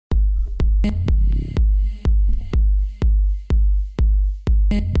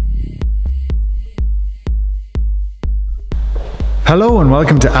Hello and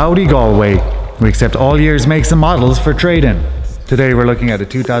welcome to Audi Galway. We accept all years, makes and models for trade-in. Today we're looking at a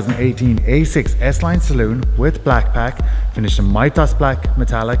 2018 A6 S-Line Saloon with black pack, finished in Mythos black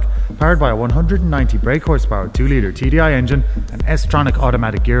metallic, powered by a 190 brake horsepower 2-litre TDI engine and S-Tronic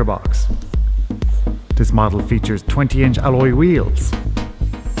automatic gearbox. This model features 20-inch alloy wheels,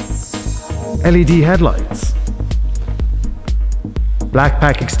 LED headlights, black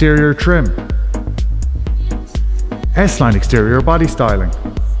pack exterior trim, S-Line exterior body styling,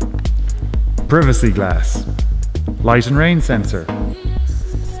 privacy glass, light and rain sensor,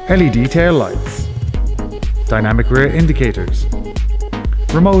 LED tail lights, dynamic rear indicators,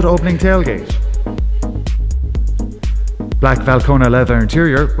 remote opening tailgate, black Valcona leather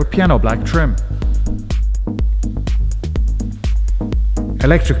interior with piano black trim,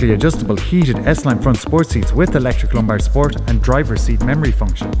 electrically adjustable heated S-Line front sport seats with electric lumbar support and driver's seat memory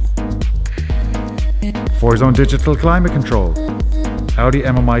function, 4-zone digital climate control, Audi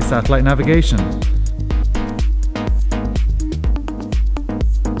MMI satellite navigation,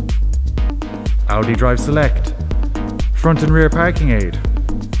 Audi Drive Select, front and rear parking aid,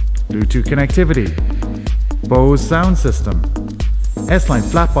 Bluetooth connectivity, Bose sound system, S-Line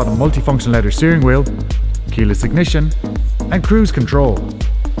flat bottom multifunction leather steering wheel, keyless ignition and cruise control.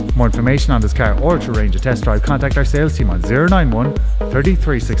 For more information on this car or to arrange a test drive, contact our sales team on 091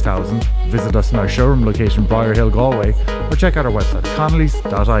 33 6000, visit us in our showroom location Briar Hill, Galway, or check out our website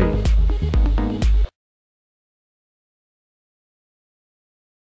connellys.ie.